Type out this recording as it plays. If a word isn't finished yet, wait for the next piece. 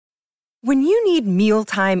When you need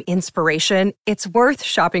mealtime inspiration, it's worth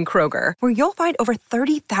shopping Kroger, where you'll find over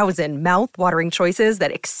 30,000 mouth-watering choices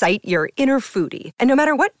that excite your inner foodie. And no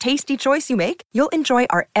matter what tasty choice you make, you'll enjoy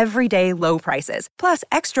our everyday low prices, plus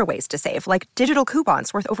extra ways to save, like digital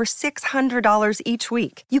coupons worth over $600 each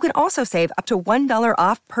week. You can also save up to $1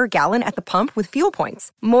 off per gallon at the pump with fuel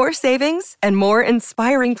points. More savings and more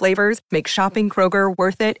inspiring flavors make shopping Kroger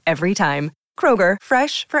worth it every time. Kroger,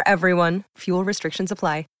 fresh for everyone. Fuel restrictions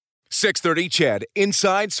apply. 630 CHED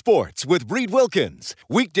Inside Sports with Reed Wilkins.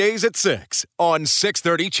 Weekdays at 6 on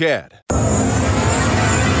 630 CHED.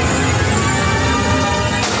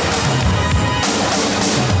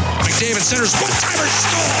 McDavid centers, one-timer,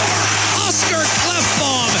 score! Oscar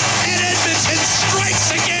Klefbom, and Edmonton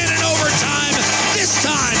strikes again in overtime. This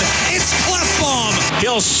time, it's Klefbom.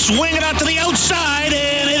 He'll swing it out to the outside,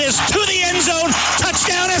 and it is to the end zone.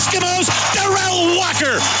 Touchdown, Eskimos. Darrell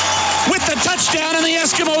Walker with the touchdown, and the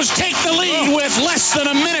Eskimos take the lead with less than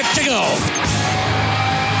a minute to go.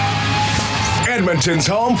 Edmonton's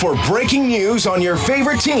home for breaking news on your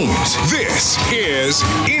favorite teams. This is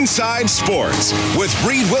Inside Sports with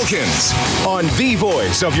Reed Wilkins on the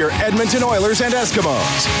voice of your Edmonton Oilers and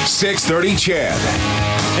Eskimos. 630 CHED.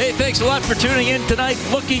 Hey, thanks a lot for tuning in tonight.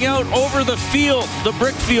 Looking out over the field, the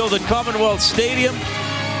brick field at Commonwealth Stadium.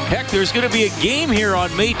 Heck, there's going to be a game here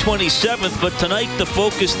on May 27th, but tonight the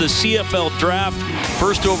focus, the CFL draft.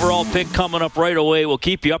 First overall pick coming up right away. We'll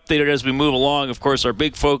keep you updated as we move along. Of course, our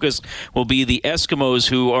big focus will be the Eskimos,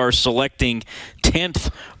 who are selecting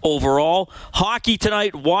 10th overall. Hockey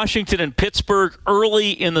tonight, Washington and Pittsburgh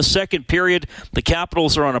early in the second period. The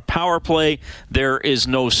Capitals are on a power play. There is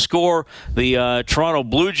no score. The Toronto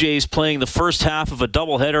Blue Jays playing the first half of a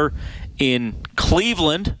doubleheader in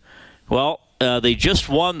Cleveland. Well, they just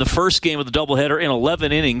won the first game of the doubleheader in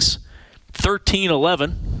 11 innings,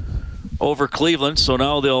 13-11 over Cleveland. So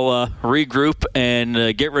now they'll regroup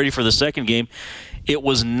and get ready for the second game. It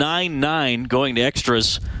was 9-9 going to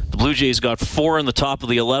extras. The Blue Jays got 4 in the top of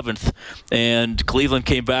the 11th, and Cleveland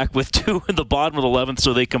came back with 2 in the bottom of the 11th,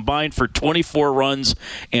 so they combined for 24 runs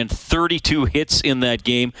and 32 hits in that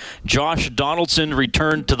game. Josh Donaldson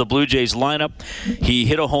returned to the Blue Jays lineup. He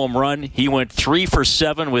hit a home run. He went 3 for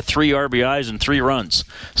 7 with 3 RBIs and 3 runs.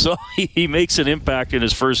 So he makes an impact in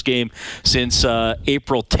his first game since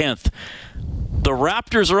April 10th. The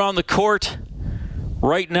Raptors are on the court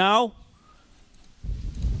right now.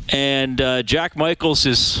 And Jack Michaels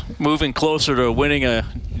is moving closer to winning a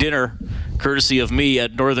dinner courtesy of me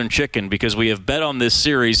at Northern Chicken, because we have bet on this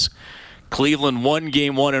series. Cleveland won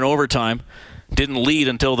game 1 in overtime, didn't lead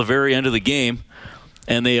until the very end of the game,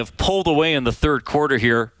 and they have pulled away in the third quarter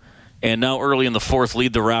here, and now early in the fourth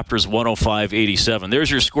lead the Raptors 105-87.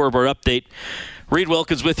 There's your scoreboard update. Reed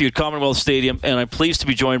Wilkins with you at Commonwealth Stadium, and I'm pleased to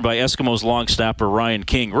be joined by Eskimos long snapper Ryan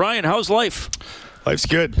King. Ryan, how's life? Life's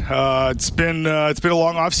good. It's been a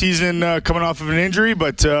long off season coming off of an injury,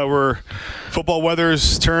 but football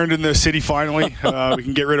weather's turned in the city finally. We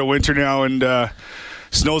can get rid of winter now, and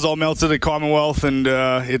snow's all melted at Commonwealth, and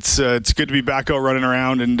it's good to be back out running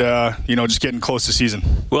around and just getting close to season.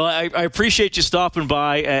 Well, I appreciate you stopping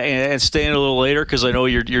by and staying a little later, because I know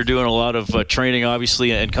you're doing a lot of training,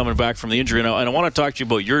 obviously, and coming back from the injury. And I want to talk to you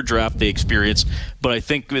about your draft day experience, but I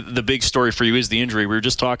think the big story for you is the injury. We were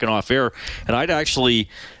just talking off air, and I'd actually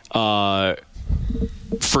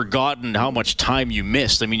forgotten how much time you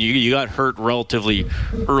missed. I mean, you got hurt relatively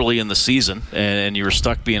early in the season, and you were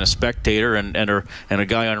stuck being a spectator and a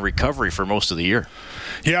guy on recovery for most of the year.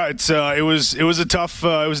 Yeah, it was a tough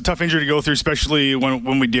injury to go through, especially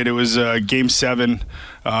when we did. It was Game 7.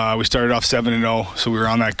 We started off 7-0, so we were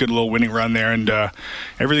on that good little winning run there, and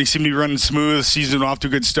everything seemed to be running smooth. Season off to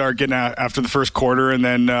a good start, getting after the first quarter, and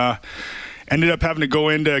then ended up having to go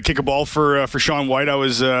in to kick a ball for Sean White. I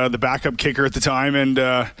was the backup kicker at the time, and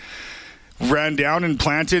ran down and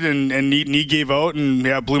planted, and knee gave out, and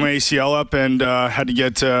blew my ACL up, and had to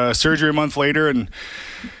get surgery a month later. And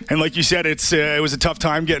like you said, it was a tough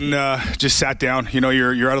time getting just sat down.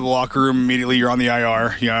 You're out of the locker room immediately. You're on the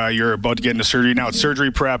IR. You're about to get into surgery. Now it's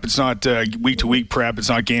surgery prep. It's not week-to-week prep. It's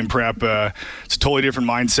not game prep. It's a totally different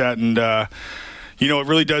mindset, and it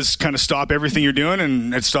really does kind of stop everything you're doing,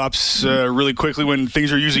 and it stops really quickly when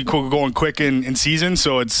things are usually going quick in season.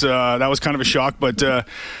 So it's that was kind of a shock, but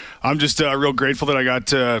I'm just real grateful that I got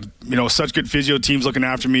such good physio teams looking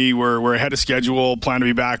after me. We're ahead of schedule, plan to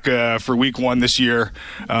be back for week 1 this year,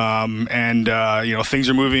 and things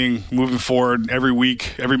are moving forward every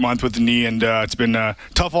week, every month with the knee, and it's been a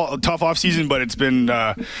tough off season, but it's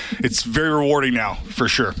very rewarding now for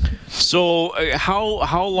sure. So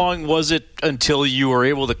how long was it until you were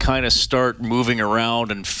able to kind of start moving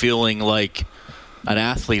around and feeling like an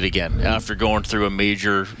athlete again after going through a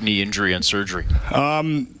major knee injury and surgery?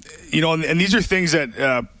 And these are things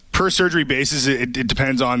that per surgery basis, it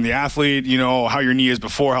depends on the athlete, how your knee is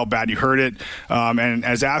before, how bad you hurt it. And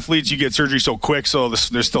as athletes, you get surgery so quick, so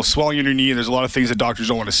there's still swelling in your knee. There's a lot of things that doctors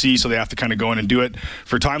don't want to see, so they have to kind of go in and do it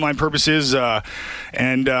for timeline purposes.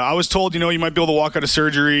 And I was told, you might be able to walk out of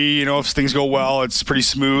surgery, if things go well, it's pretty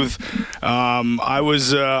smooth. I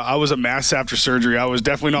was a mess after surgery. I was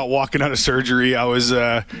definitely not walking out of surgery. I was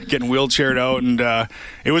getting wheelchaired out, and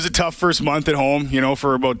it was a tough first month at home.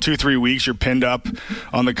 For about 2-3 weeks, you're pinned up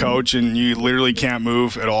on the couch and you literally can't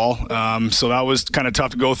move at all. So that was kind of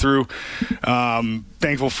tough to go through.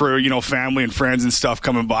 Thankful for family and friends and stuff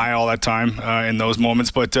coming by all that time in those moments.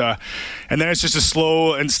 But and then it's just a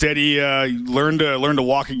slow and steady learn to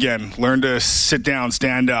walk again, learn to sit down,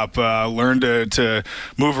 stand up, learn to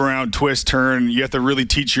move around, twist, turn. You have to really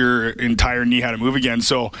teach your entire knee how to move again.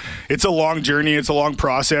 So it's a long journey, it's a long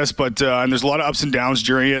process, but and there's a lot of ups and downs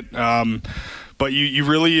during it. But you're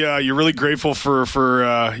really grateful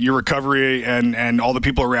for your recovery and all the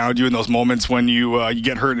people around you in those moments when you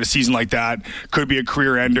get hurt in a season like that. Could be a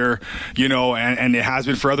career ender, and it has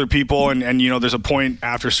been for other people. And there's a point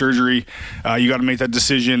after surgery, you got to make that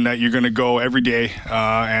decision that you're going to go every day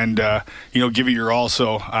and give it your all.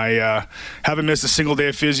 So I haven't missed a single day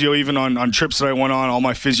of physio, even on trips that I went on. All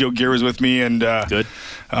my physio gear was with me, and good.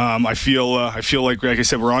 I feel like I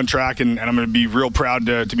said, we're on track, and I'm going to be real proud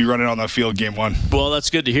to be running on that field game one. Well, that's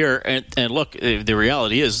good to hear. And look, the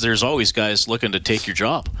reality is there's always guys looking to take your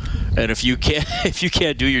job. And if you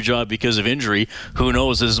can't do your job because of injury, who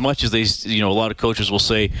knows? As much as a lot of coaches will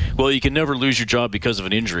say, well, you can never lose your job because of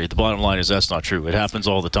an injury. The bottom line is that's not true. It happens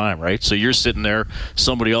all the time, right? So you're sitting there,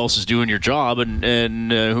 somebody else is doing your job, and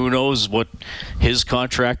who knows what his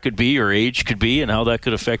contract could be or age could be and how that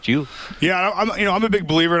could affect you. Yeah, I'm a big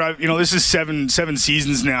believer. And this is seven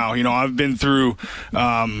seasons now. I've been through.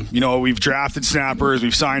 We've drafted snappers,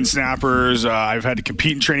 we've signed snappers. I've had to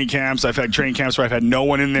compete in training camps. I've had training camps where I've had no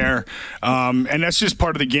one in there, and that's just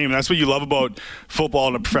part of the game. That's what you love about football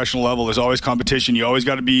at a professional level. There's always competition. You always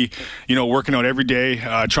got to be, working out every day,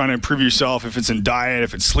 trying to improve yourself. If it's in diet,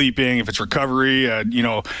 if it's sleeping, if it's recovery. As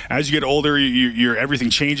you get older, your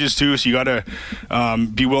everything changes too. So you got to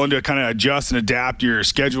be willing to kind of adjust and adapt your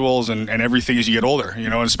schedules and everything as you get older.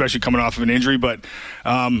 And especially coming off of an injury, but.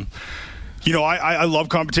 I love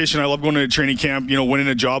competition. I love going to a training camp, winning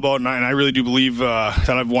a job out, and I really do believe that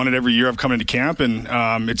I've won it every year I've come into camp, and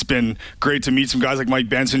it's been great to meet some guys like Mike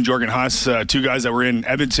Benson, Jorgen Huss, two guys that were in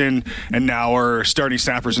Edmonton and now are starting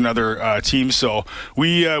snappers in other teams. So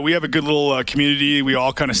we have a good little community. We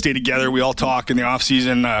all kind of stay together. We all talk in the off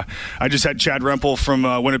season. I just had Chad Rempel from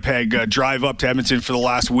Winnipeg drive up to Edmonton for the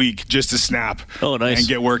last week just to snap. Oh, nice. And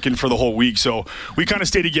get working for the whole week. So we kind of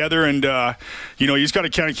stay together, and you just got to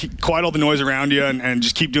kind of quiet all the noise around you and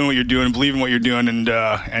just keep doing what you're doing and believe in what you're doing,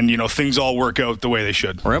 and things all work out the way they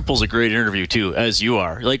should. Rempel's a great interview too, as you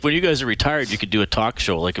are. Like when you guys are retired, you could do a talk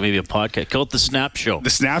show, like maybe a podcast. Call it the Snap Show. The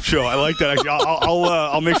Snap Show. I like that. Actually,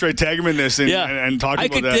 I'll make sure I tag him in this and talk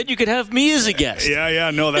about that. Then you could have me as a guest. Yeah.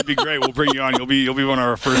 No, that'd be great. We'll bring you on. You'll be one of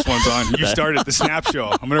our first ones on. You started the Snap Show.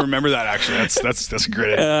 I'm gonna remember that. Actually, that's a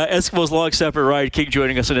great idea. Eskimos long snapper Ryan King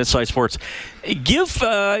joining us on Inside Sports. Give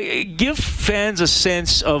fans a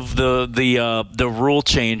sense of the rule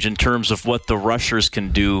change in terms of what the rushers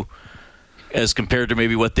can do as compared to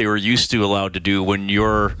maybe what they were used to allowed to do when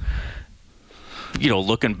you're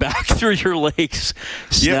looking back through your legs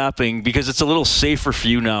snapping, because it's a little safer for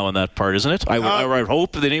you now in that part, isn't it? I would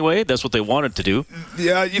hope that anyway that's what they wanted to do.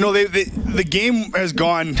 Yeah, the game has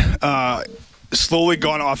gone slowly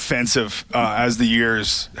gone offensive as the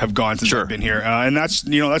years have gone since I've been here, and that's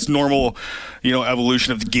normal,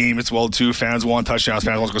 evolution of the game as well too. Fans want touchdowns,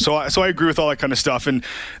 fans want to go. So I agree with all that kind of stuff, and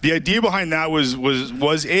the idea behind that was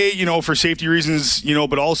for safety reasons,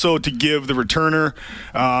 but also to give the returner,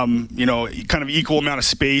 kind of equal amount of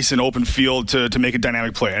space and open field to make a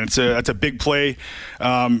dynamic play, and that's a big play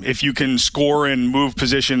if you can score and move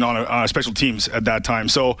position on special teams at that time.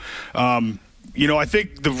 So. I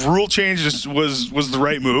think the rule change was the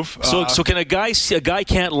right move. So can a guy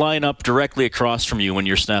can't line up directly across from you when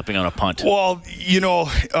you're snapping on a punt? Well,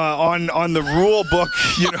 on the rule book,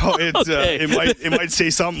 it might say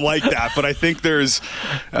something like that, but I think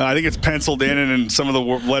I think it's penciled in, and some of the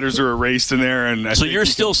letters are erased in there. And so you're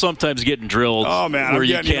still sometimes getting drilled. Oh man,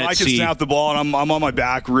 I can snap the ball, and I'm on my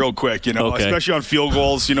back real quick. Especially on field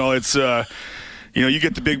goals. It's. you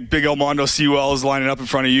get the big Elmondo Sewells lining up in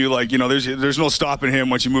front of you. Like, there's no stopping him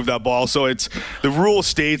once you move that ball. So the rule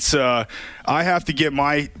states I have to get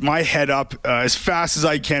my head up as fast as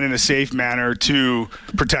I can in a safe manner to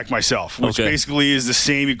protect myself, which basically is the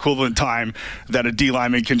same equivalent time that a D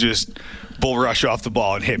lineman can just bull rush off the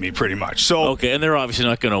ball and hit me, pretty much. So and they're obviously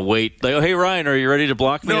not going to wait. Like, hey, Ryan, are you ready to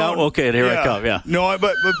block me out? Okay, and here I come. Yeah. No,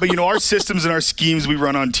 but our systems and our schemes we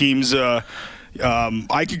run on teams.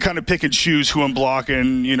 I can kind of pick and choose who I'm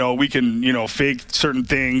blocking. We can fake certain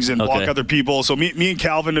things and block other people. So me and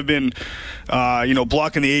Calvin have been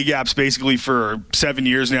blocking the A gaps basically for 7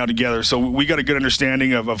 years now together. So we got a good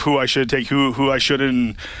understanding of who I should take, who I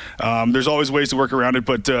shouldn't. There's always ways to work around it,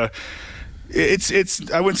 but.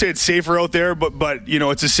 It's I wouldn't say it's safer out there, but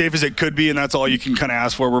it's as safe as it could be, and that's all you can kind of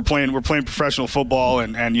ask for. We're playing professional football,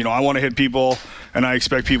 and I want to hit people, and I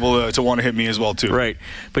expect people to want to hit me as well too. Right,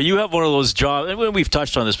 but you have one of those jobs, and we've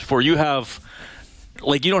touched on this before. You have,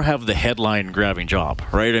 you don't have the headline grabbing job,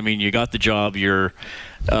 right? I mean, you got the job. You're,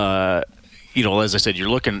 as I said, you're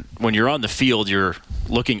looking when you're on the field. You're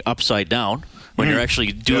looking upside down when you're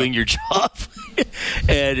actually doing your job.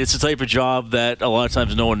 And it's the type of job that a lot of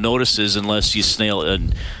times no one notices unless you snail.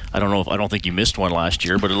 And I don't think you missed one last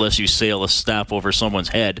year, but unless you sail a snap over someone's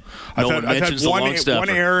head, no one mentions the long snapper. One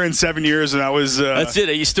error in 7 years, and that was. That's it.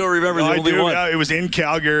 You still remember the only one. It was in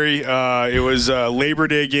Calgary. It was a Labor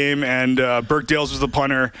Day game, and Burkdales was the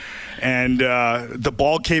punter. And the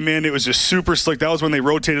ball came in. It was just super slick. That was when they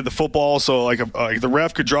rotated the football. So like the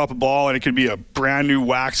ref could drop a ball, and it could be a brand new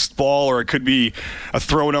waxed ball, or it could be a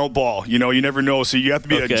thrown out ball. You never know. So you have to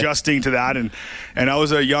be adjusting to that. And I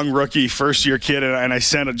was a young rookie, first year kid, and I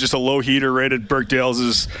sent just a low heater right at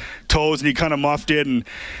Burkdales' toes, and he kind of muffed it and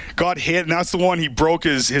got hit, and that's the one he broke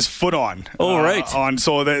his foot on.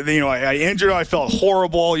 So that I injured. I felt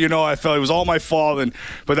horrible. I felt it was all my fault.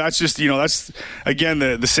 But that's just that's again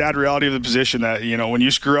the sad reality of the position that when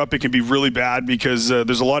you screw up, it can be really bad because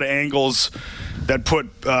there's a lot of angles that put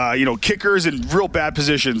kickers in real bad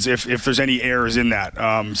positions if there's any errors in that.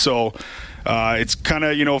 It's kind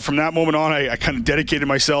of, from that moment on, I kind of dedicated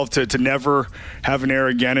myself to never have an error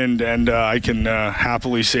again, and I can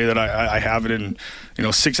happily say that I have it in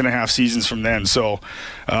 6.5 seasons from then. So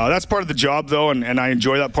that's part of the job, though, and I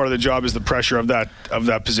enjoy that part of the job is the pressure of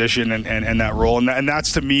that position and that role, and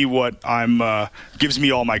that's to me what gives me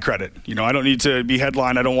all my credit. I don't need to be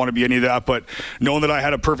headline. I don't want to be any of that, but knowing that I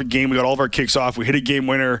had a perfect game, we got all of our kicks off, we hit a game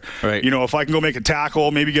winner. Right. If I can go make a tackle,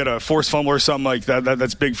 maybe get a forced fumble or something like that,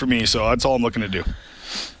 that's big for me. So that's all I'm looking to do.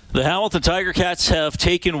 The Hamilton Tiger Cats have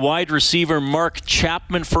taken wide receiver Mark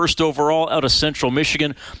Chapman first overall out of Central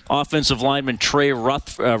Michigan. Offensive lineman Trey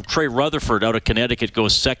Rutherford out of Connecticut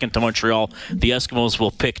goes second to Montreal. The Eskimos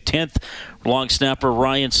will pick 10th. Long snapper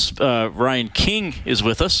Ryan King is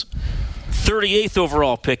with us. 38th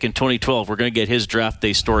overall pick in 2012. We're going to get his draft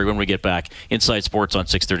day story when we get back. Inside Sports on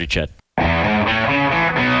 630 CHED.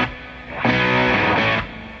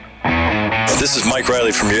 This is Mike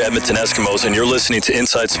Riley from your Edmonton Eskimos, and you're listening to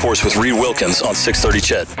Inside Sports with Reed Wilkins on 630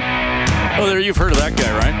 CHED. Oh, there, you've heard of that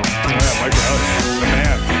guy, right? Yeah, Mike Riley, the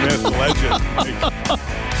man, myth, the legend.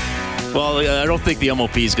 Well, I don't think the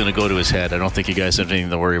MOP is going to go to his head. I don't think you guys have anything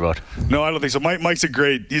to worry about. No, I don't think so. Mike's a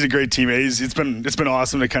great teammate. It's been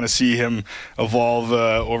awesome to kind of see him evolve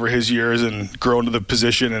over his years and grow into the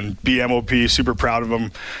position and be MOP. Super proud of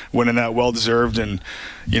him winning that, well deserved. And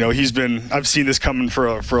I've seen this coming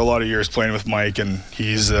for a lot of years playing with Mike, and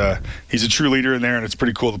he's a true leader in there, and it's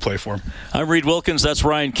pretty cool to play for him. I'm Reed Wilkins. That's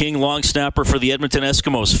Ryan King, long snapper for the Edmonton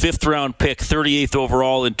Eskimos. 5th round pick, 38th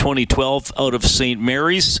overall in 2012 out of St.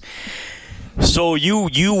 Mary's. So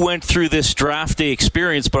you went through this draft day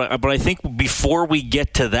experience, but I think before we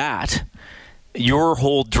get to that, your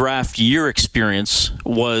whole draft year experience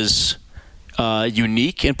was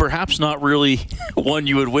unique and perhaps not really one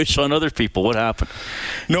you would wish on other people. What happened?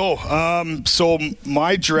 No. So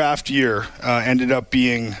my draft year ended up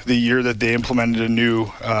being the year that they implemented a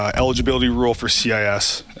new eligibility rule for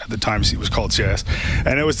CIS. At the time, it was called CIS.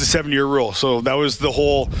 And it was the 7-year rule. So that was the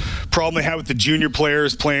whole problem they had with the junior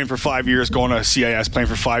players playing for 5 years, going to CIS, playing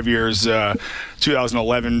for 5 years.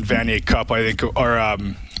 2011 Vanier Cup, I think, or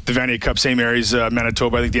the Vanier Cup, St. Mary's,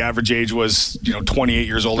 Manitoba. I think the average age was 28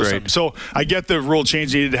 years old or something. So I get the rule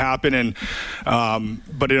change needed to happen,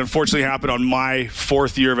 but it unfortunately happened on my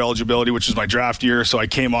 4th year of eligibility, which was my draft year. So I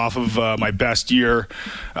came off of my best year,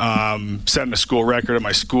 setting a school record at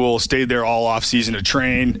my school, stayed there all off season to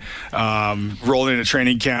train, rolled into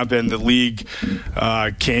training camp, and the league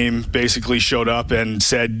basically showed up and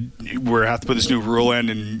said, we have to put this new rule in.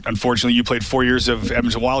 And unfortunately, you played 4 years of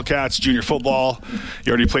Edmonton Wildcats, junior football. You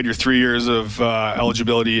already played your 3 years of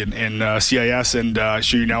eligibility in CIS, and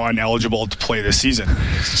so you're now ineligible to play this season.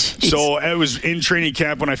 Jeez. So it was in training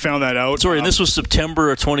camp when I found that out. Sorry, and this was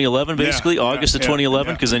September of 2011, basically, August of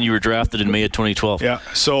 2011, because then you were drafted in May of 2012. Yeah,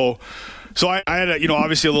 so I had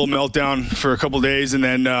obviously a little meltdown for a couple of days, and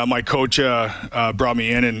then my coach brought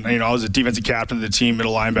me in, and I was a defensive captain of the team,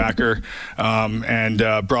 middle linebacker,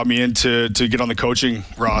 and brought me in to get on the coaching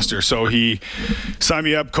roster. So he signed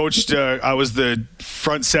me up, coached. I was the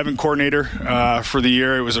front seven coordinator for the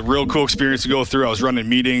year. It was a real cool experience to go through. I was running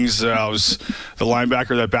meetings. I was the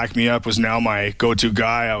linebacker that backed me up was now my go-to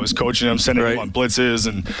guy. I was coaching him, sending him on blitzes,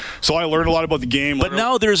 and so I learned a lot about the game. But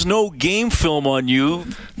now there's no game film on you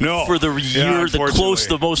for the year,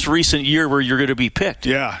 the most recent year where you're going to be picked.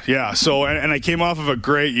 Yeah. So, and I came off of a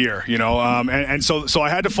great year, and so I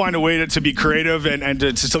had to find a way to be creative and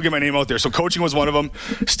to still get my name out there. So coaching was one of them.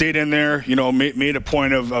 Stayed in there, made a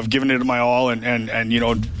point of giving it my all and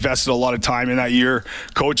invested a lot of time in that year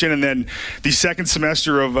coaching. And then the second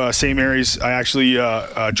semester of St. Mary's, I actually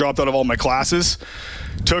dropped out of all my classes.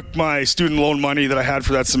 Took my student loan money that I had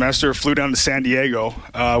for that semester, flew down to San Diego,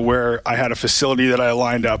 where I had a facility that I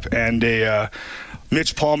lined up, and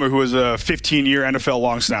Mitch Palmer, who was a 15-year NFL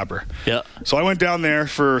long snapper. Yeah. So I went down there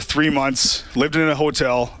for 3 months, lived in a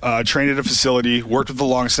hotel, trained at a facility, worked with the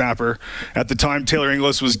long snapper. At the time, Taylor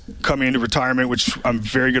Inglis was coming into retirement, which I'm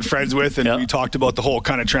very good friends with, and we talked about the whole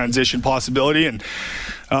kind of transition possibility. And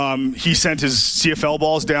he sent his CFL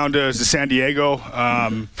balls down to San Diego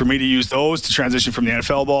for me to use those to transition from the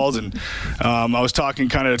NFL balls. And I was talking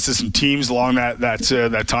kind of to some teams along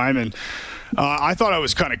that time, and I thought I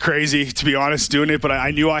was kind of crazy, to be honest, doing it, but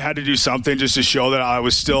I knew I had to do something just to show that I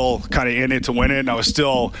was still kind of in it to win it, and I was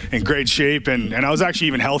still in great shape, and I was actually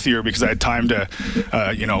even healthier because I had time to,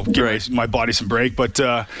 give my body some break. But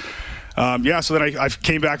so then I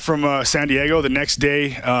came back from San Diego. The next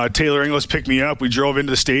day, Taylor Inglis picked me up. We drove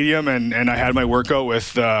into the stadium, and I had my workout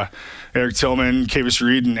with Eric Tillman, Kavis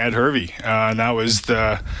Reed, and Ed Hervey, and that was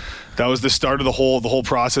the start of the whole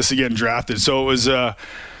process of getting drafted. So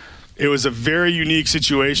it was a very unique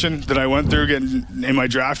situation that I went through getting in my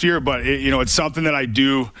draft year, but it's something that I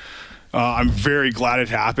do. I'm very glad it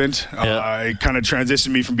happened. It kind of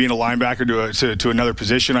transitioned me from being a linebacker to another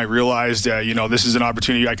position. I realized, this is an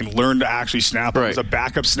opportunity I can learn to actually snap. I was a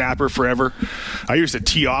backup snapper forever. I used to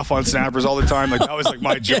tee off on snappers all the time. Like that was like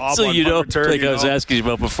my job. So on return, like I was asking you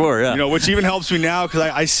about before. Yeah. Which even helps me now because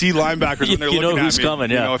I see linebackers when they're looking at me. Who's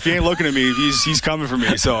coming. Yeah. If he ain't looking at me, he's coming for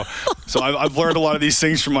me. So I've learned a lot of these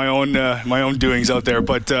things from my own doings out there,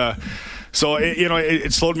 but. So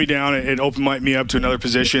it slowed me down. It opened me up to another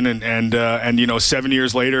position, and 7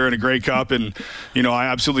 years later in a Grey Cup, and I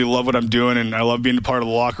absolutely love what I'm doing, and I love being a part of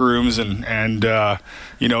the locker rooms, and it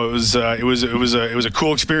was a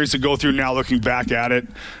cool experience to go through. Now looking back at it,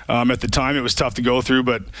 at the time it was tough to go through,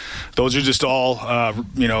 but those are just all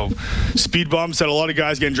speed bumps that a lot of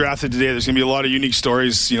guys getting drafted today. There's gonna be a lot of unique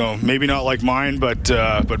stories. Maybe not like mine, but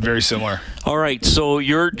very similar. All right, so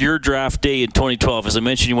your draft day in 2012, as I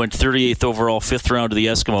mentioned, you went 38th overall, 5th round to the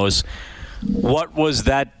Eskimos. What was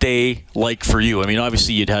that day like for you? I mean,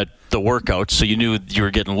 obviously you'd had the workouts, so you knew you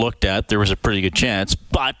were getting looked at. There was a pretty good chance,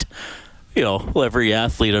 but every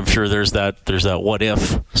athlete, I'm sure there's that what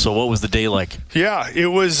if. So what was the day like? Yeah, it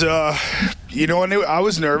was. And I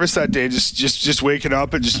was nervous that day, just waking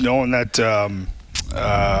up and just knowing that.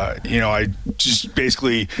 I just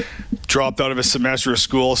basically dropped out of a semester of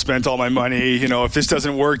school, spent all my money. If this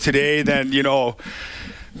doesn't work today, then,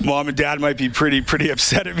 mom and dad might be pretty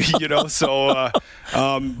upset at me, So,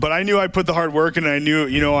 but I knew I put the hard work in, and I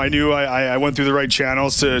knew I went through the right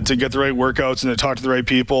channels to get the right workouts and to talk to the right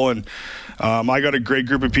people. And I got a great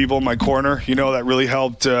group of people in my corner, that really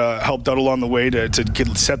helped out along the way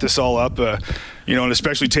to set this all up. And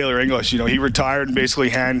especially Taylor Inglis, he retired and basically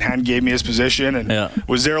hand gave me his position and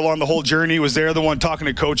was there along the whole journey, was there the one talking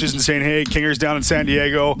to coaches and saying, hey, Kinger's down in San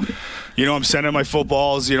Diego, I'm sending my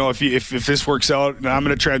footballs, if this works out, I'm going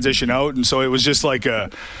to transition out. And so it was just like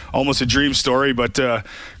almost a dream story. But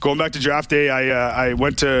going back to draft day, I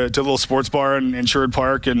went to a little sports bar in Sherwood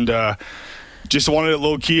Park and just wanted it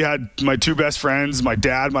low key. Had my two best friends, my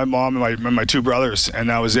dad, my mom, and my two brothers, and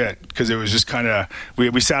that was it. Because it was just kind of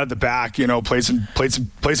we sat at the back, played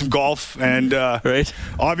some golf, and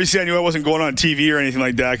obviously I knew I wasn't going on TV or anything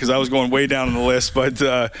like that because I was going way down on the list. But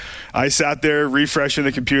I sat there refreshing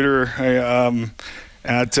the computer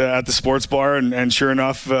at the sports bar, and sure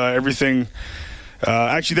enough, everything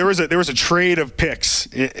Actually, there was a trade of picks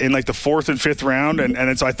in like the 4th and 5th round,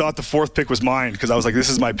 and so I thought the 4th pick was mine because I was like, this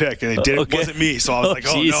is my pick, and it wasn't me. So I was like,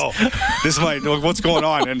 oh no, this is what's going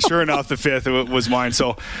on? And sure enough, the 5th was mine.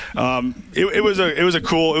 So it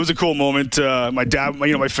was a cool moment. My dad,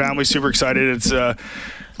 my family's super excited. It's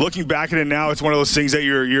looking back at it now, it's one of those things that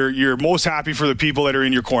you're most happy for the people that are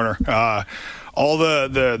in your corner. All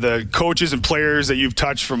the coaches and players that you've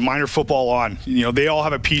touched from minor football on, they all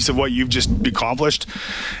have a piece of what you've just accomplished.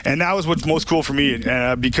 And that was what's most cool for me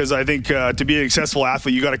because I think to be an successful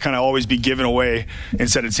athlete, you got to kind of always be given away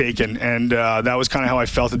instead of taken. And that was kind of how I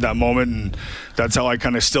felt at that moment. And that's how I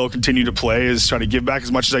kind of still continue to play, is try to give back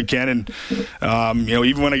as much as I can. And,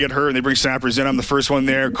 even when I get hurt and they bring snappers in, I'm the first one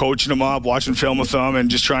there, coaching them up, watching film with them, and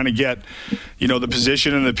just trying to get, the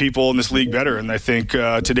position and the people in this league better. And I think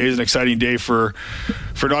today is an exciting day for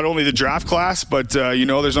not only the draft class, but,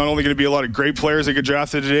 there's not only going to be a lot of great players that get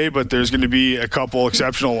drafted today, but there's going to be a couple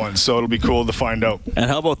exceptional ones. So it'll be cool to find out. And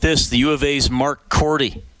how about this? The U of A's Mark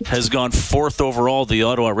Cordy has gone 4th overall to the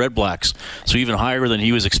Ottawa Redblacks, so even higher than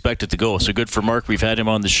he was expected to go. So good for Mark. We've had him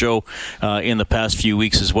on the show in the past few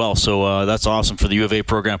weeks as well, so that's awesome for the U of A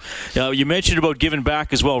program. You mentioned about giving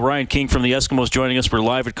back as well. Ryan King from the Eskimos joining us. We're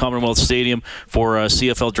live at Commonwealth Stadium for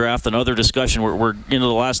CFL Draft and other discussion. We're into the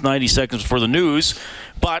last 90 seconds before the news,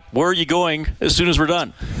 but where are you going as soon as we're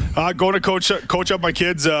done? Going to coach up my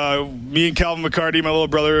kids. Me and Calvin McCarty, my little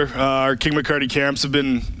brother, our King McCarty camps have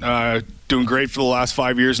been doing great for the last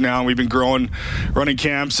 5 years now, and we've been running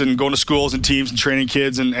camps and going to schools and teams and training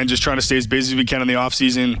kids and just trying to stay as busy as we can in the off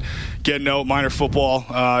season, getting out minor football.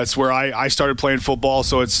 It's where I started playing football,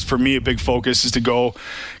 so it's for me a big focus is to go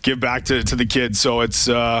give back to the kids. So it's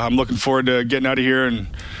I'm looking forward to getting out of here and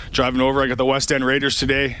driving over. I got the West End Raiders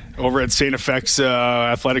today over at St. FX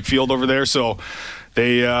athletic field over there, so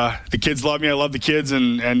the kids love me. I love the kids,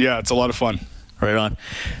 and yeah, it's a lot of fun. Right on.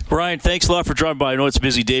 Ryan, thanks a lot for dropping by. I know it's a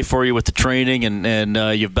busy day for you with the training, and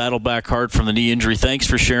you've battled back hard from the knee injury. Thanks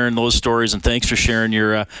for sharing those stories, and thanks for sharing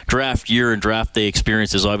your draft year and draft day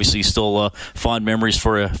experiences. Obviously, still fond memories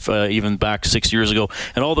for you, even back 6 years ago.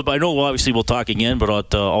 And I know obviously we'll talk again,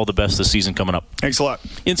 but all the best this season coming up. Thanks a lot.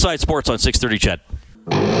 Inside Sports on 630 CHED.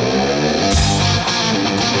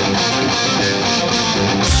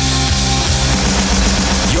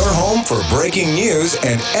 Home for breaking news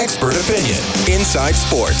and expert opinion. Inside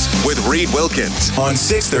Sports with Reed Wilkins on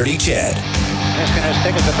 630 CHED. Niskin has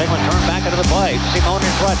taken the Penguin, turn back into the play. Simone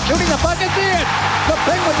in front, shooting the puck, it's in! The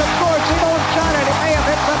Penguins have scored. Simone shot it. He may have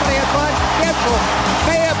hit somebody in front. Gensel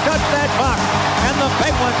may have touched that puck. And the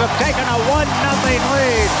Penguins have taken a 1-0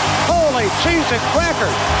 lead. Holy cheese and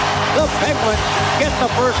crackers! The Penguins get the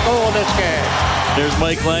first goal of this game. There's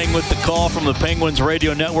Mike Lang with the call from the Penguins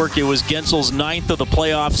radio network. It was Gensel's 9th of the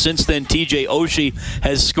playoffs. Since then, TJ Oshie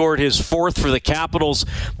has scored his 4th for the Capitals.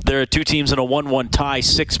 There are two teams in a 1-1 tie.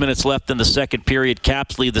 6 minutes left in the second period.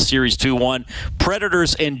 Caps lead the series 2-1.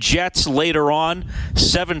 Predators and Jets later on.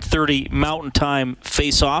 7:30 Mountain Time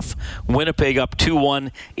face-off. Winnipeg up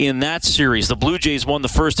 2-1 in that series. The Blue Jays won the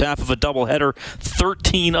first half of a doubleheader,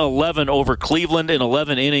 13-11 over Cleveland in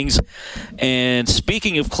 11 innings. And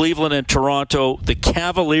speaking of Cleveland and Toronto, the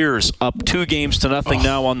Cavaliers up 2-0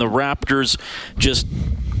 now on the Raptors. Just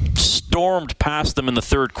stormed past them in the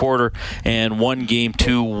third quarter and won game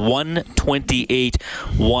 2,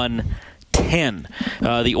 128-110.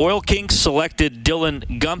 The Oil Kings selected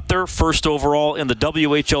Dylan Guenther first overall in the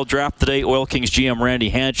WHL draft today. Oil Kings GM Randy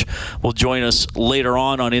Hanch will join us later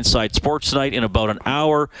on Inside Sports tonight in about an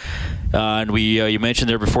hour. And you mentioned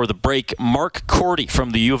there before the break, Mark Cordy from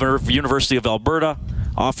the University of Alberta,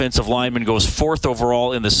 offensive lineman, goes 4th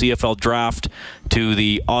overall in the CFL draft to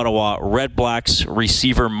the Ottawa Redblacks.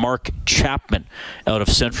 Receiver Mark Chapman out of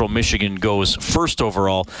Central Michigan goes 1st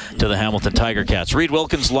overall to the Hamilton Tiger Cats. Reed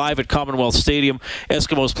Wilkins live at Commonwealth Stadium.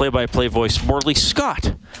 Eskimos play-by-play voice Morley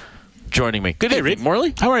Scott joining me. Good evening,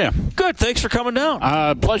 Morley. How are you? Good. Thanks for coming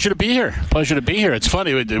down. Pleasure to be here. It's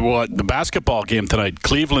funny, the basketball game tonight,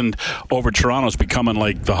 Cleveland over Toronto is becoming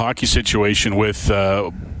like the hockey situation with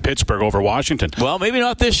Pittsburgh over Washington. Well, maybe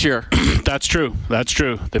not this year. That's true.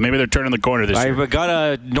 Maybe they're turning the corner this year. I got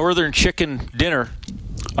a Northern Chicken dinner.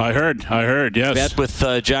 I heard, yes. Bet with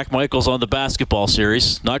Jack Michaels on the basketball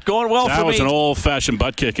series. Not going well for me. That was an old-fashioned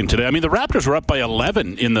butt-kicking today. I mean, the Raptors were up by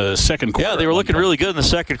 11 in the second quarter. Yeah, they were looking really good in the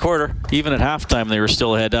second quarter. Even at halftime, they were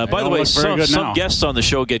still ahead. By the way, some guests on the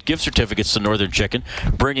show get gift certificates to Northern Chicken,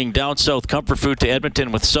 bringing down-south comfort food to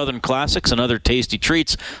Edmonton with Southern classics and other tasty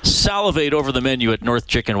treats. Salivate over the menu at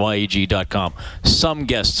northchickenyeg.com. Some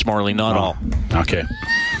guests, Marley, not all. Okay.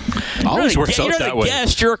 Always works out that way.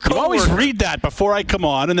 You're a coworker. You always read that before I come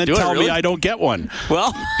on and then tell me I don't get one.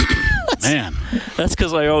 Well, man. That's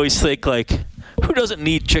because I always think, like, who doesn't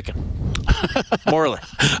need chicken? Morley.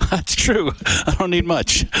 That's true. I don't need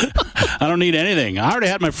much. I don't need anything. I already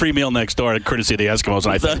had my free meal next door, courtzy of the Eskimos,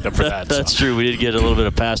 and I thanked them for that. That's true. We did get a little bit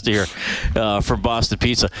of pasta here from Boston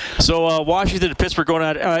Pizza. So Washington and Pittsburgh going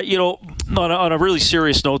at on a really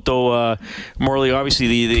serious note, though, Morley,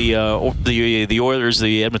 obviously the Oilers,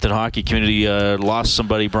 the Edmonton hockey community, lost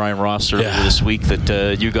somebody, Brian Ross, earlier this week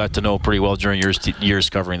that you got to know pretty well during your years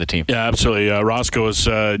covering the team. Yeah, absolutely. Roscoe is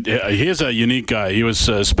he is a unique guy. He was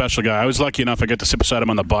a special guy. I was lucky enough I got to sit beside him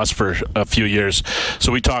on the bus for a few years,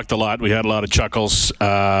 so we talked a lot. We had a lot of chuckles.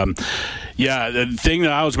 The thing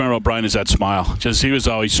that I always remember about Brian is that smile. Just he was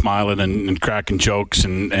always smiling and cracking jokes,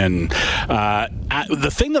 and the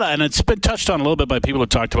thing that and it's been touched on a little bit by people who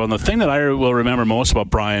talked about. And the thing that I will remember most about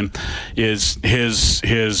Brian is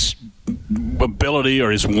his ability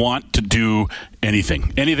or his want to do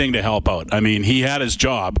anything to help out. I mean, he had his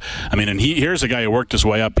job. I mean, and here's a guy who worked his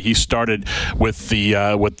way up. He started with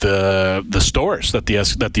the stores that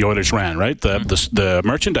the Oilers ran, right? The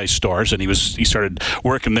merchandise stores, and he started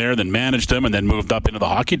working there, then managed them, and then moved up into the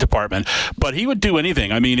hockey department. But he would do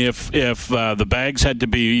anything. I mean, if the bags had to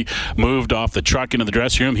be moved off the truck into the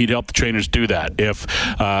dressing room, he'd help the trainers do that. If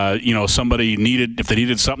somebody if they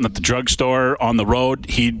needed something at the drugstore on the road,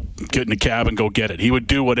 he'd get in a cab and go get it. He would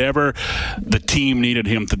do whatever the team needed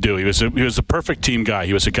him to do. He was a perfect team guy.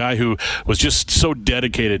 He was a guy who was just so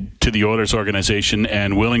dedicated to the Oilers organization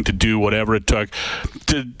and willing to do whatever it took.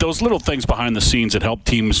 To those little things behind the scenes that help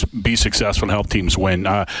teams be successful and help teams win.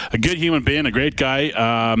 A good human being, a great guy.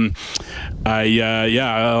 I'll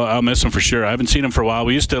miss him for sure. I haven't seen him for a while.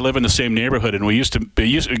 We used to live in the same neighborhood, and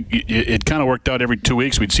it kind of worked out every 2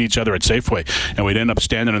 weeks. We'd see each other at Safeway, and we'd end up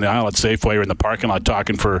standing in the aisle at Safeway or in the parking lot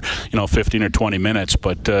talking for 15 or 20 minutes.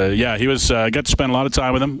 But he was. I got to spend a lot of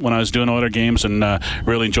time with him when I was doing Oiler games, and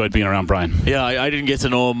really enjoyed being around Brian. Yeah, I didn't get to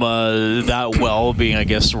know him that well, being, I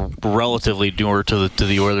guess, relatively newer to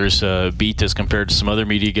the Oilers beat as compared to some other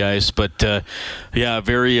media guys. But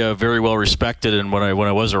very very well respected. And when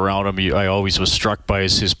I was around him, I always was struck by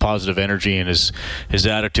his positive energy and his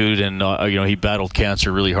attitude. And he battled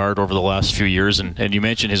cancer really hard over the last few years. And you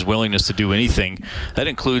mentioned his willingness to do anything. That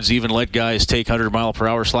includes even let guys take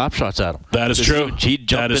 100-mile-per-hour slap shots at him. That is true. He'd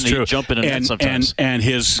jump in and net sometimes. And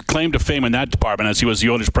his claim to fame in that department, as he was the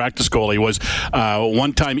Oilers practice goalie, was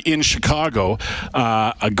one time in Chicago,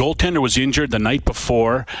 a goaltender was injured the night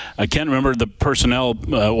before. I can't remember the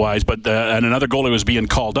personnel-wise, but and another goalie was being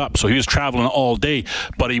called up. So he was traveling all day,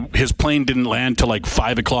 but his plane didn't land till like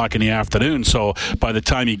 5 o'clock in the afternoon. So by the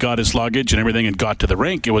time he got his luggage and everything and got to the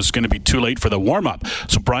rink, it was going to be too late for the warm-up.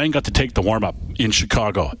 So Brian got to take the warm-up in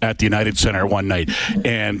Chicago at the United Center one night.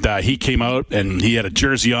 And he came out, and he had a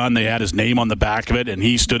jersey on. They had his name on the back of it, and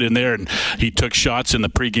he stood in there, and he took shots in the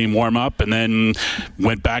pregame warm-up and then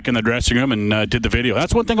went back in the dressing room and did the video.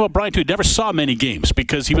 That's one thing about Brian, too. He never saw many games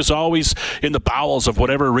because he was always in the bowels of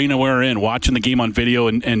whatever arena we were in, watching the game on video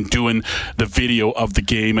and doing the video of the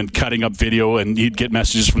game and cutting up video, and he'd get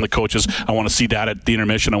messages from the coaches. I want to see that at the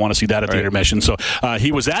intermission. I want to see that at the intermission. So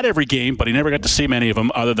he was at every game, but he never got to see many of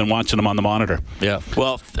them other than watching them on the monitor. Yeah.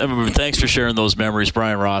 Well, thanks for sharing those memories,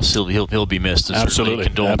 Brian Ross. He'll be missed. Absolutely.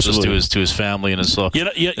 Condolences to his family and his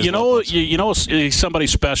he's somebody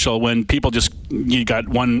special when people you got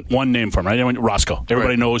one name for him, right? Roscoe.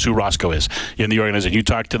 Everybody knows who Roscoe is in the organization. You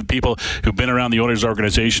talk to the people who've been around the Oilers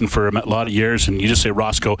organization for a lot of years, and you just say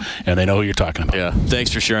Roscoe, and they know who you're talking about. Yeah.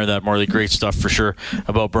 Thanks for sharing that, Morley. Great stuff for sure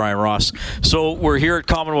about Brian Ross. So we're here at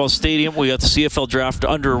Commonwealth Stadium. We got the CFL draft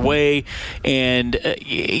underway, and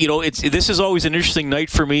this is always an interesting night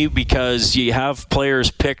for me because you have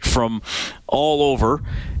players picked from all over.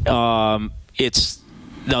 Now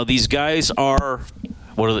these guys are.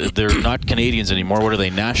 They're not Canadians anymore. What are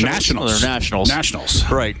they? Nationals. They're nationals. Nationals.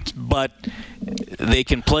 Right. But they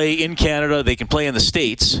can play in Canada. They can play in the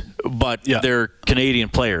States. But they're Canadian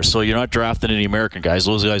players. So you're not drafting any American guys.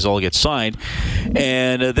 Those guys all get signed.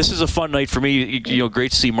 And this is a fun night for me.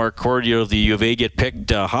 Great to see Mark Cordio of the U of A get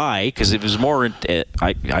picked high because it was more.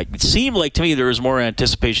 It seemed like to me there was more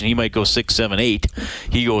anticipation. He might go 6, 7, 8.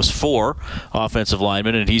 He goes 4 offensive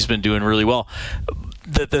lineman, and he's been doing really well.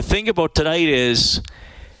 The thing about tonight is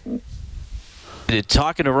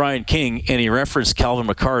talking to Ryan King, and he referenced Calvin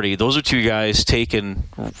McCarty. Those are two guys taken,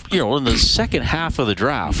 in the second half of the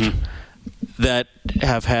draft that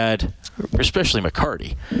have had, especially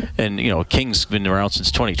McCarty, and King's been around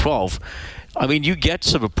since 2012. I mean, you get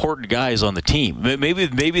some important guys on the team.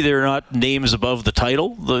 Maybe they're not names above the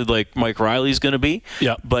title, like Mike Riley's going to be.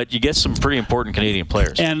 Yeah. But you get some pretty important Canadian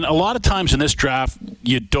players. And a lot of times in this draft,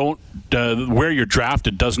 you don't where you're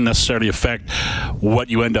drafted doesn't necessarily affect what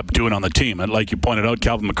you end up doing on the team. And like you pointed out,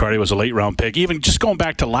 Calvin McCarty was a late-round pick. Even just going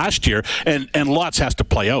back to last year, and lots has to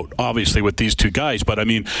play out, obviously, with these two guys. But, I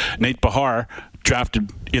mean, Nate Behar,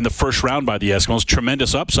 drafted in the first round by the Eskimos,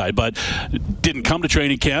 tremendous upside, but didn't come to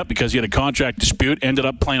training camp because he had a contract dispute, ended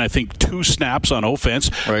up playing, I think, 2 snaps on offense,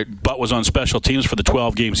 right, but was on special teams for the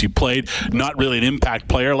 12 games he played. Not really an impact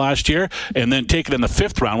player last year. And then taken in the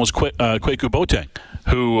 5th round was Kwaku Boateng,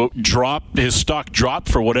 who his stock dropped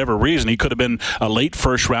for whatever reason. He could have been a late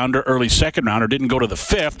first rounder, early second rounder, didn't go to the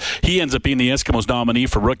 5th. He ends up being the Eskimos nominee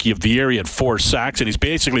for Rookie of the Year. He had 4 sacks, and he's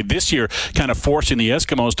basically this year kind of forcing the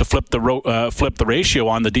Eskimos to flip the ratio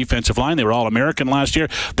on the defensive line. They were All-American last year.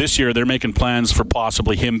 This year they're making plans for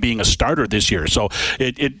possibly him being a starter this year. So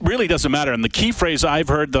it really doesn't matter. And the key phrase I've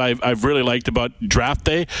heard that I've really liked about draft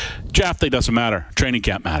day doesn't matter. Training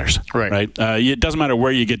camp matters. Right? It doesn't matter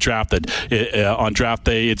where you get drafted on draft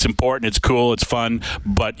day. It's important, it's cool, it's fun,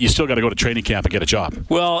 but you still got to go to training camp and get a job.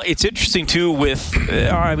 Well, it's interesting too with,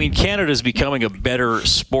 Canada's becoming a better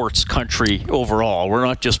sports country overall. We're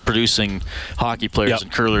not just producing hockey players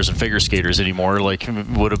and curlers and figure skaters anymore like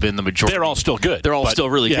would have been the majority. They're all still good. They're all still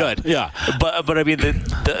really good. Yeah. But I mean,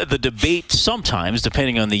 the debate sometimes,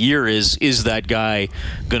 depending on the year, is that guy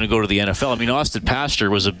going to go to the NFL? I mean, Austin Pastor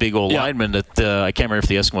was a big old lineman that I can't remember if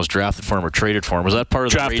the Eskimos drafted for him or traded for him. Was that part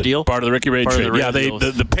of the Ray deal? Part of the Ricky Ray trade.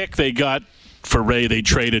 The pick they got for Ray, they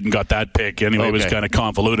traded and got that pick. Anyway, It was kind of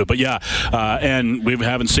convoluted. But, and we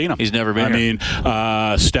haven't seen him. He's never been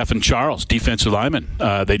here. Stephen Charles, defensive lineman.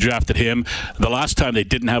 They drafted him. The last time they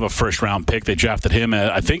didn't have a first-round pick, they drafted him.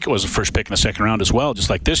 I think it was a first pick in the second round as well,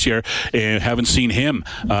 just like this year. And haven't seen him.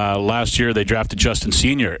 Last year, they drafted Justin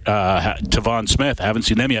Sr., Tavon Smith. Haven't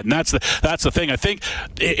seen them yet. And that's the thing. I think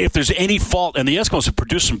if there's any fault, and the Eskimos have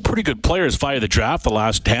produced some pretty good players via the draft the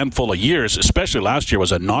last handful of years, especially last year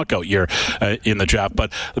was a knockout year in the draft,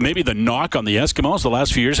 but maybe the knock on the Eskimos the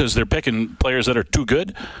last few years is they're picking players that are too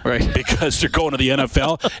good, right? Because they're going to the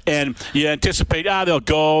NFL, and you anticipate they'll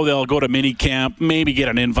go to mini camp, maybe get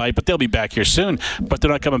an invite, but they'll be back here soon. But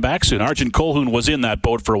they're not coming back soon. Arjun Colquhoun was in that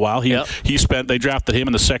boat for a while. They drafted him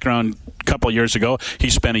in the second round a couple of years ago. He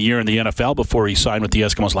spent a year in the NFL before he signed with the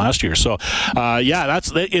Eskimos last year. So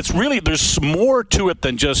it's really, there's more to it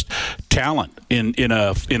than just talent in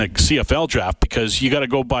a CFL draft, because you got to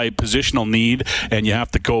go by positional need, and you have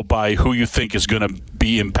to go by who you think is going to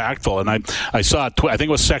be impactful. And I saw I think it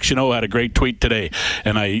was Section O had a great tweet today,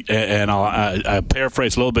 and I'll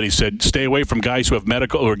paraphrase a little bit. He said, "Stay away from guys who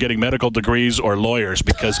are getting medical degrees or lawyers,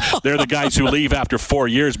 because they're the guys who leave after 4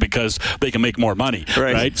 years because they can make more money."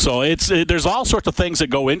 Right? So there's all sorts of things that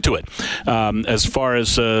go into it as far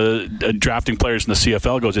as drafting players in the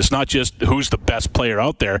CFL goes. It's not just who's the best player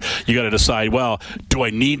out there. You got to decide, well, do I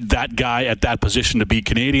need that guy at that position to be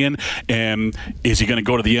Canadian? And is he going to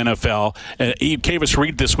go to the NFL? Kavis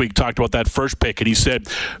Reed this week talked about that first pick, and he said,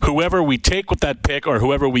 whoever we take with that pick or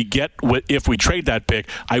whoever we get if we trade that pick,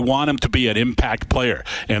 I want him to be an impact player.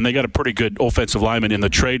 And they got a pretty good offensive lineman in the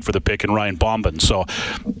trade for the pick in Ryan Bombin. So,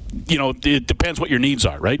 it depends what your needs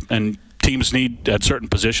are, right? And teams need at certain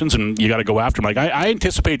positions, and you got to go after them. Like I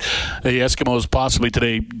anticipate the Eskimos possibly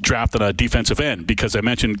today drafting a defensive end, because I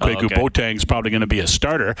mentioned Kwaku Boateng's probably going to be a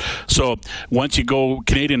starter. So once you go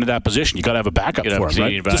Canadian to that position, you got to have a backup for him,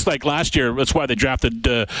 right? Just like last year, that's why they drafted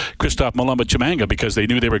Christophe Mulumba-Chimanga, because they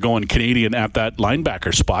knew they were going Canadian at that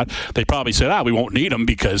linebacker spot. They probably said, we won't need him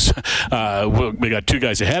because we got 2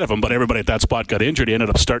 guys ahead of him, but everybody at that spot got injured. He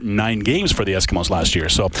ended up starting 9 games for the Eskimos last year.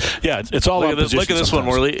 So it's all about position. Look at this one,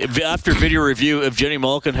 Morley. After video review, Evgeny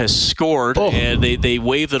Malkin has scored, and they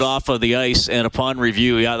waved it off of the ice, and upon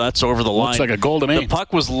review, that's over the line. Looks like a goal to me. The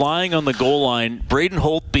puck was lying on the goal line. Braden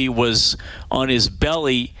Holtby was on his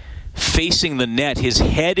belly facing the net. His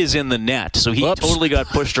head is in the net, so he totally got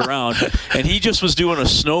pushed around, and he just was doing a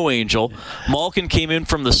snow angel. Malkin came in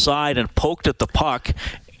from the side and poked at the puck,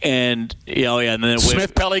 and and then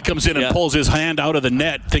Smith Pelly comes in and pulls his hand out of the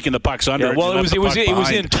net, thinking the puck's under. Well, it was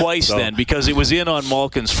in twice then, because it was in on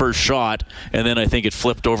Malkin's first shot, and then I think it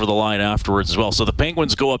flipped over the line afterwards as well. So the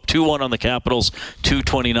Penguins go up 2-1 on the Capitals,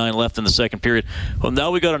 2:29 left in the second period. Well, now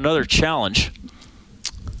we got another challenge.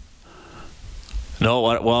 No,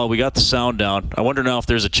 well, we got the sound down. I wonder now if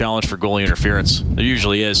there's a challenge for goalie interference. There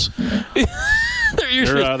usually is.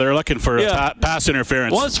 They're looking for pass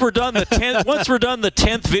interference. Once we're done the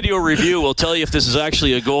 10th video review, we'll tell you if this is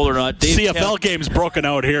actually a goal or not. CFL game's broken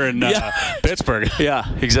out here in Pittsburgh. Yeah,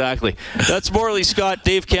 exactly. That's Morley Scott.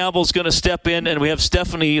 Dave Campbell's going to step in, and we have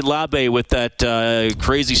Stephanie Labe with that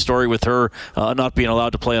crazy story with her not being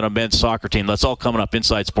allowed to play on a men's soccer team. That's all coming up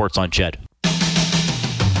Inside Sports on Ched.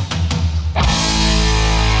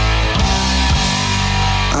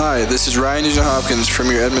 Hi, this is Ryan Nugent-Hopkins from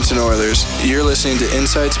your Edmonton Oilers. You're listening to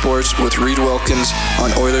Inside Sports with Reed Wilkins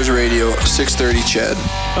on Oilers Radio, 630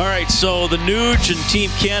 Ched. All right, so the Nuge and Team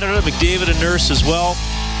Canada, McDavid and Nurse as well.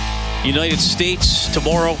 United States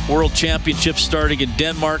tomorrow, World Championship starting in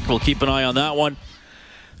Denmark. We'll keep an eye on that one.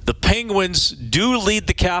 The Penguins do lead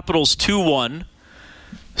the Capitals 2-1.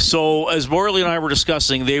 So as Morley and I were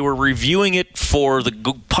discussing, they were reviewing it for the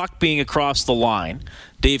puck being across the line.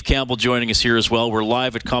 Dave Campbell joining us here as well. We're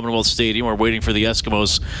live at Commonwealth Stadium. We're waiting for the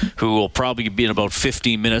Eskimos, who will probably be in about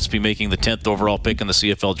 15 minutes, be making the 10th overall pick in the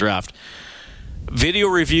CFL draft. Video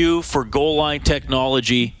review for goal line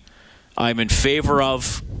technology, I'm in favor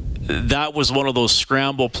of. That was one of those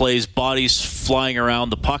scramble plays, bodies flying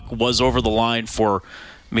around. The puck was over the line for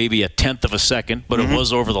maybe a tenth of a second, but it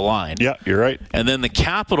was over the line. Yeah, you're right. And then the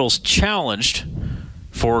Capitals challenged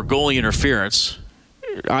for goalie interference.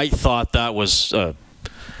 I thought that was, that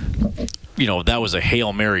was a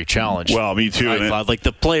Hail Mary challenge. Well, me too. I thought, like,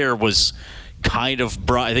 the player was kind of,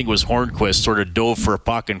 I think it was Hornquist, sort of dove for a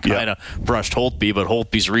puck and kind of brushed Holtby, but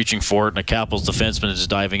Holtby's reaching for it, and the Capitals defenseman is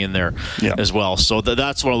diving in there as well. So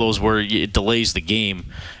that's one of those where it delays the game,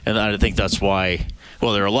 and I think that's why.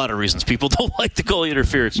 Well, there are a lot of reasons people don't like the goalie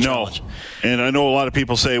interference challenge. And I know a lot of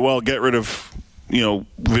people say, well, get rid of,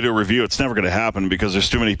 video review. It's never going to happen because there's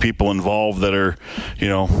too many people involved that are,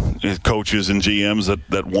 coaches and GMs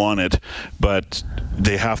that want it. But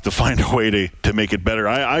they have to find a way to make it better.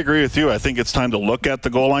 I agree with you. I think it's time to look at the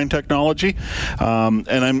goal line technology.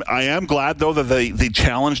 And I am glad, though, that the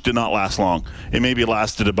challenge did not last long. It maybe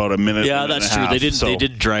lasted about a minute. Yeah, that's true. They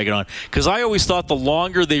didn't drag it on. Because I always thought the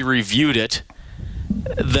longer they reviewed it,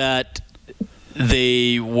 that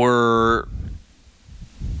they were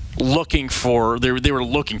looking for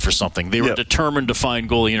something. They were determined to find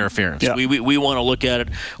goalie interference. Yeah. We want to look at it,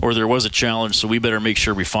 or there was a challenge, so we better make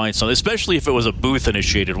sure we find something, especially if it was a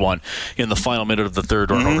Booth-initiated one in the final minute of the third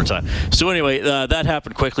or in overtime. So anyway, that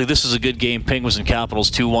happened quickly. This is a good game. Penguins and Capitals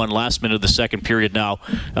 2-1. Last minute of the second period now.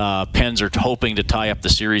 Pens are hoping to tie up the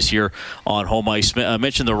series here on home ice. I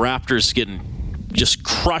mentioned the Raptors getting just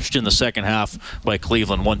crushed in the second half by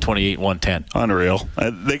Cleveland, 128-110. Unreal.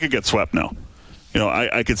 They could get swept now.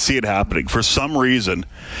 I could see it happening. For some reason,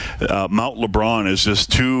 Mount LeBron is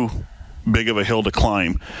just too big of a hill to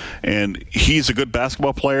climb. And he's a good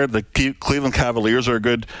basketball player. The Cleveland Cavaliers are a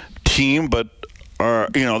good team, but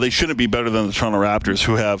they shouldn't be better than the Toronto Raptors,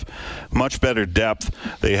 who have much better depth.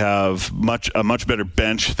 They have a much better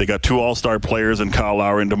bench. They got two all-star players in Kyle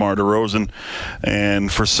Lowry and DeMar DeRozan,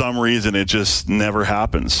 and for some reason it just never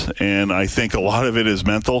happens. And I think a lot of it is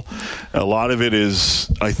mental. A lot of it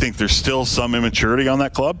is, I think there's still some immaturity on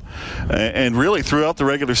that club. And really throughout the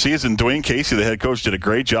regular season, Dwayne Casey, the head coach, did a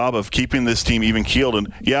great job of keeping this team even-keeled.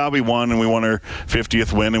 And we won, and we won our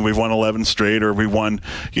 50th win, and we've won 11 straight, or we've won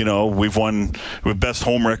best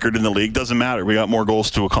home record in the league. Doesn't matter. We got more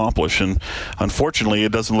goals to accomplish, and unfortunately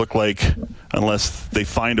it doesn't look like, unless they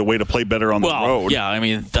find a way to play better on the road. Yeah, I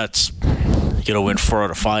mean, that's, win 4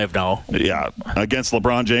 out of 5 now. Yeah, against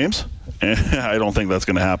LeBron James, I don't think that's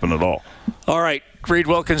going to happen at all. All right, Reed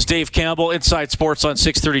Wilkins, Dave Campbell, Inside Sports on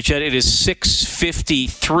 630 Ched. It is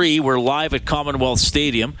 6:53. We're live at Commonwealth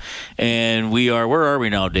Stadium, and we are. Where are we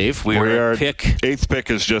now, Dave? We are pick. Eighth pick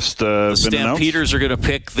is just the Stampeders are going to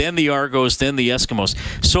pick, then the Argos, then the Eskimos.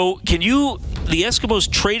 So, the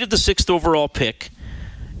Eskimos traded the 6th overall pick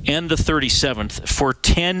and the 37th for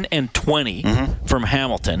 10 and 20 from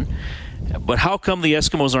Hamilton. But how come the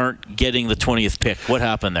Eskimos aren't getting the 20th pick? What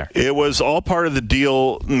happened there? It was all part of the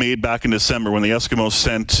deal made back in December when the Eskimos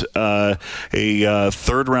sent a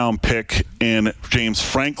third-round pick in James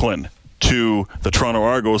Franklin to the Toronto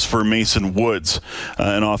Argos for Mason Woods,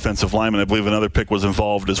 an offensive lineman. I believe another pick was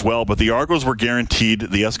involved as well. But the Argos were guaranteed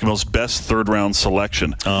the Eskimos' best third-round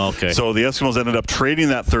selection. Oh, okay. So the Eskimos ended up trading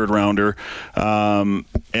that third-rounder, and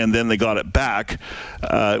then they got it back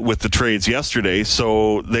with the trades yesterday.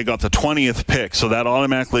 So they got the 20th pick. So that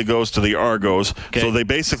automatically goes to the Argos. Okay. So they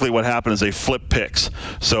basically, what happened is they flip picks.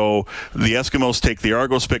 So the Eskimos take the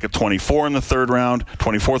Argos pick at 24 in the third round,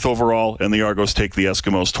 24th overall, and the Argos take the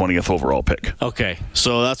Eskimos' 20th overall overall pick. Okay,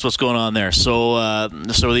 so that's what's going on there. So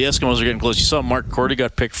the Eskimos are getting close. You saw Mark Cordy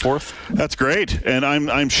got picked 4th. That's great, and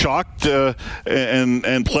I'm shocked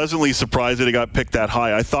and pleasantly surprised that he got picked that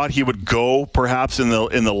high. I thought he would go perhaps in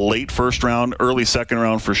the late first round, early second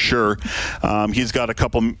round for sure. He's got a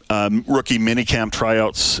couple rookie minicamp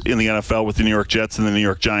tryouts in the NFL with the New York Jets and the New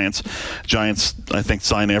York Giants. Giants, I think,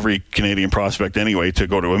 sign every Canadian prospect anyway to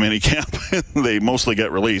go to a minicamp. They mostly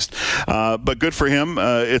get released, but good for him.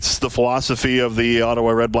 It's the philosophy of the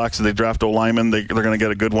Ottawa Redblacks that they draft O-linemen. They're going to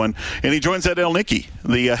get a good one, and he joins Ed Elnicki,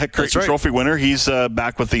 the Heck Creighton Trophy winner. He's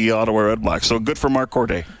back with the Ottawa Redblacks, so good for Mark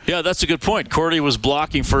Corday. Yeah, that's a good point. Cordy was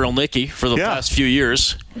blocking for Elnicki for the past few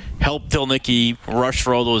years, helped Elnicki rush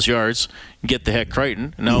for all those yards, get the Heck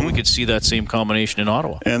Creighton. Now we could see that same combination in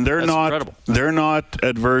Ottawa. And they're not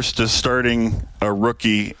adverse to starting a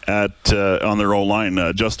rookie on their O-line.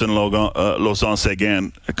 Justin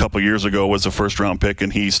Lauzon-Seguin a couple years ago was a first-round pick,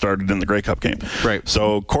 and he started in the Grey Cup game. Right.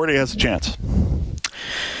 So Corday has a chance.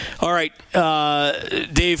 All right,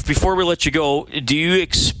 Dave, before we let you go, do you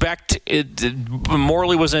expect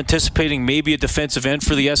Morley was anticipating maybe a defensive end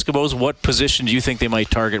for the Eskimos? What position do you think they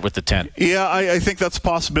might target with the 10? Yeah, I think that's a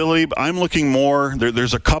possibility. I'm looking more.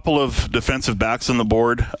 There's a couple of defensive backs on the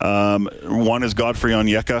board. One is Godfrey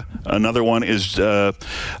Onyeka. Another one is,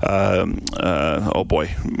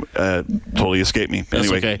 totally escaped me. That's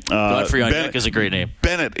anyway, okay. Godfrey Onyeka is a great name.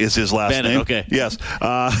 Bennett is his last name. Okay. Yes.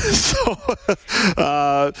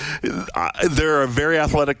 There are very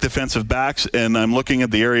athletic defensive backs, and I'm looking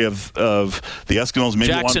at the area of the Eskimos. Maybe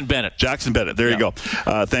Jackson Bennett. Jackson Bennett. There you go.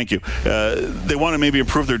 Thank you. They want to maybe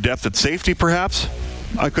improve their depth at safety, perhaps.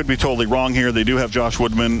 I could be totally wrong here. They do have Josh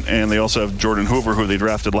Woodman, and they also have Jordan Hoover, who they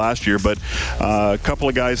drafted last year. But a couple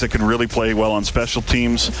of guys that can really play well on special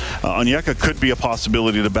teams. Onyeka could be a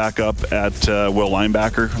possibility to back up at will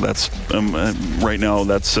linebacker. That's right now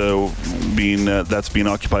that's being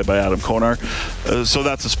occupied by Adam Konar. So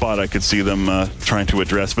that's a spot I could see them trying to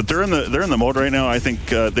address. But they're in the mode right now. I think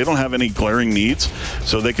they don't have any glaring needs,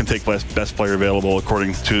 so they can take best player available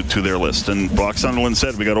according to their list. And Brock Sunderland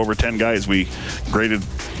said we got over 10 guys we graded,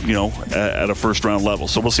 at a first round level.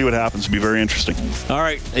 So we'll see what happens. It'll be very interesting. All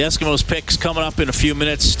right, the Eskimos picks coming up in a few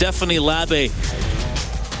minutes. Stephanie Labe,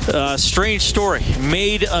 strange story.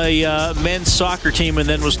 Made a men's soccer team and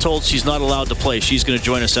then was told she's not allowed to play. She's going to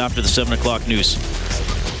join us after the 7 o'clock news.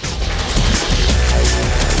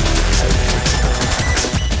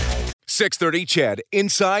 .630 CHED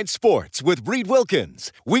Inside Sports with Reed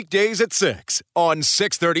Wilkins. Weekdays at 6 on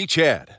 630 CHED.